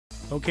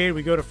Okay,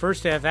 we go to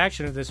first half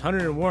action of this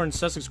Hunterdon Warren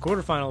Sussex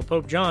quarterfinal of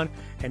Pope John,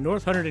 and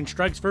North Hunterdon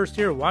strikes first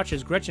here. Watch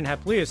as Gretchen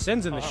Haplia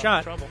sends in the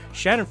shot. Trouble.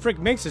 Shannon Frick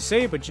makes a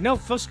save, but Janelle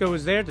Fusco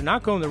is there to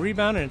knock home the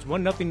rebound, and it's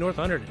 1-0 North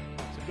Hunterdon.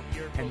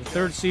 And the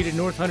third-seeded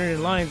North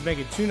Hunterdon Lions make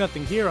it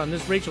 2-0 here on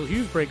this Rachel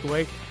Hughes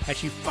breakaway as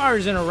she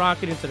fires in a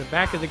rocket into the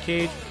back of the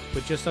cage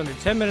with just under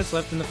 10 minutes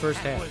left in the first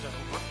half.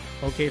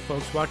 Okay,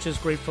 folks, watch this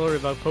great flurry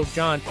about Pope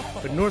John,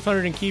 but North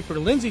Hunterdon keeper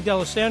Lindsay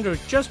D'Alessandro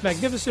is just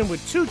magnificent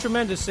with two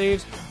tremendous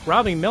saves,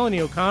 robbing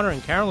Melanie O'Connor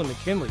and Carolyn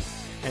McKinley,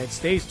 and it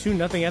stays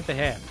 2-0 at the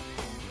half.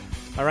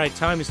 All right,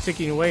 time is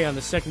ticking away on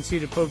the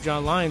second-seeded Pope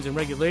John Lions in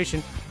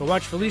regulation, but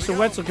watch Felicia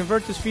Wetzel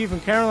convert this feed from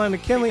Caroline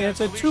McKinley, and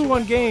it's a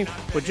 2-1 game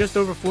with just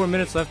over 4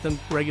 minutes left in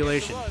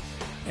regulation.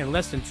 And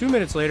less than 2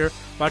 minutes later,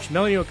 watch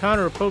Melanie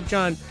O'Connor of Pope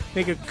John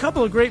make a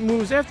couple of great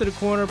moves after the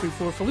corner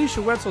before Felicia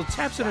Wetzel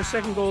taps in her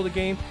second goal of the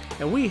game,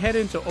 and we head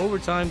into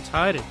overtime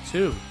tied at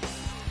 2.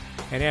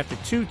 And after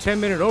two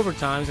 10-minute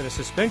overtimes and a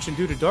suspension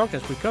due to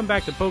darkness, we come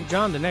back to Pope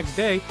John the next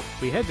day.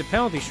 We head to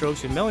penalty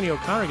strokes, and Melanie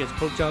O'Connor gets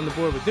Pope John the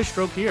board with this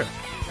stroke here.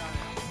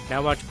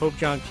 Now watch Pope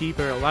John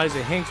keeper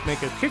Eliza Hinks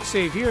make a kick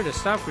save here to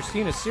stop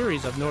Christina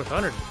Series of North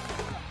Hunterdon.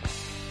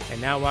 And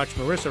now watch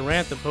Marissa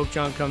Ranth of Pope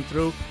John come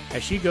through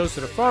as she goes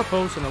to the far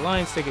post, and the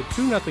Lions take a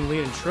 2-0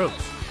 lead in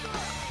strokes.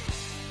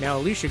 Now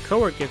Alicia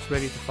Coert gets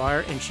ready to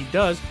fire, and she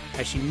does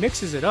as she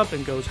mixes it up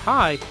and goes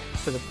high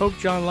for the Pope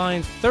John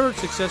Lions' third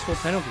successful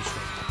penalty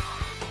stroke.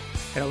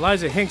 And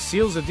Eliza Hinks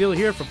seals the deal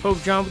here for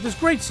Pope John with this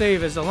great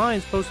save as the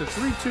Lions post a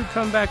 3-2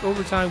 comeback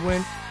overtime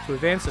win to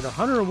advance to the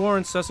Hunterdon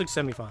Warren Sussex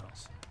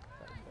semifinals.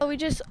 We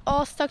just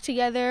all stuck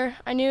together.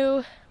 I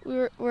knew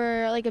we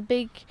were like a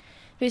big,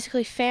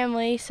 basically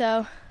family,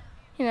 so,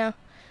 you know,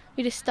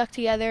 we just stuck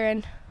together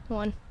and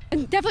won.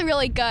 Definitely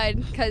really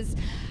good because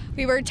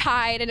we were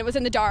tied and it was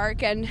in the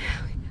dark and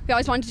we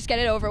always wanted to just get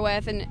it over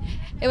with, and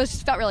it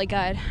felt really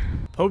good.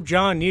 Pope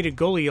John needed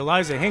goalie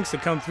Eliza Hinks to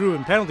come through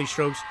in penalty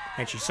strokes,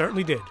 and she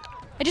certainly did.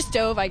 I just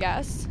dove, I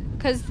guess,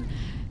 because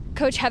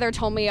Coach Heather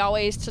told me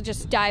always to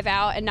just dive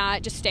out and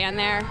not just stand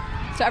there.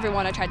 So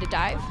everyone I tried to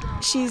dive.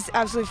 She's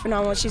absolutely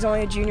phenomenal. She's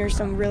only a junior,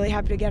 so I'm really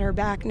happy to get her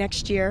back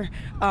next year.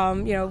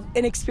 You know,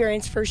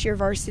 inexperienced first-year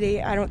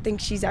varsity. I don't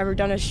think she's ever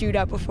done a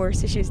shootout before,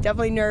 so she's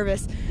definitely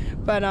nervous.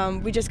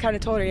 But we just kind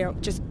of told her, you know,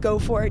 just go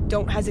for it.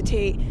 Don't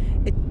hesitate.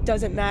 It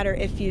doesn't matter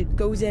if it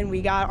goes in.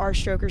 We got our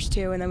strokers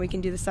too, and then we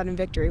can do the sudden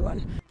victory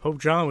one. Pope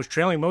John was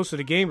trailing most of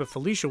the game, but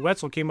Felicia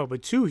Wetzel came up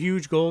with two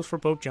huge goals for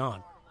Pope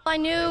John. I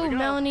knew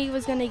Melanie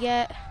was going to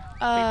get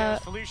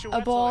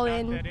a ball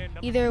in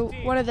either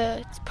one of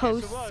the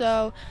posts,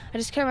 so I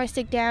just kept my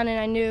stick down and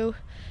I knew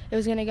it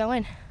was going to go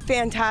in.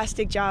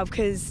 Fantastic job,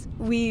 because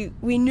we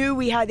knew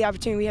we had the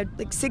opportunity. We had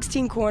like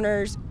 16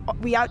 corners.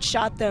 We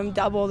outshot them,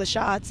 double the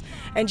shots,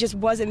 and just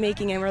wasn't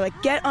making it. We're like,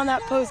 get on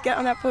that post,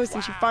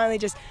 and she finally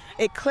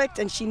it clicked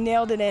and she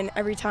nailed it in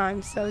every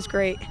time, so it was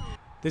great.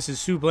 This is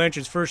Sue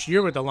Blanchard's first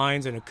year with the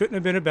Lions, and it couldn't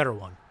have been a better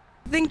one.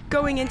 I think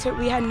going into it,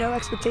 we had no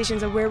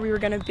expectations of where we were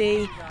going to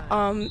be.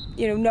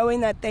 You know, knowing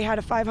that they had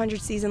a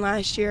 500 season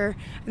last year,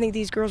 I think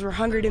these girls were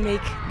hungry to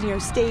make, you know,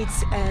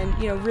 states and,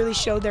 you know, really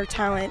show their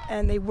talent,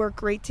 and they work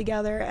great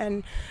together.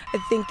 And I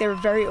think they were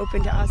very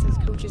open to us as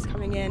coaches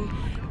coming in.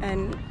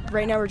 And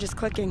right now we're just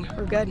clicking.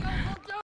 We're good.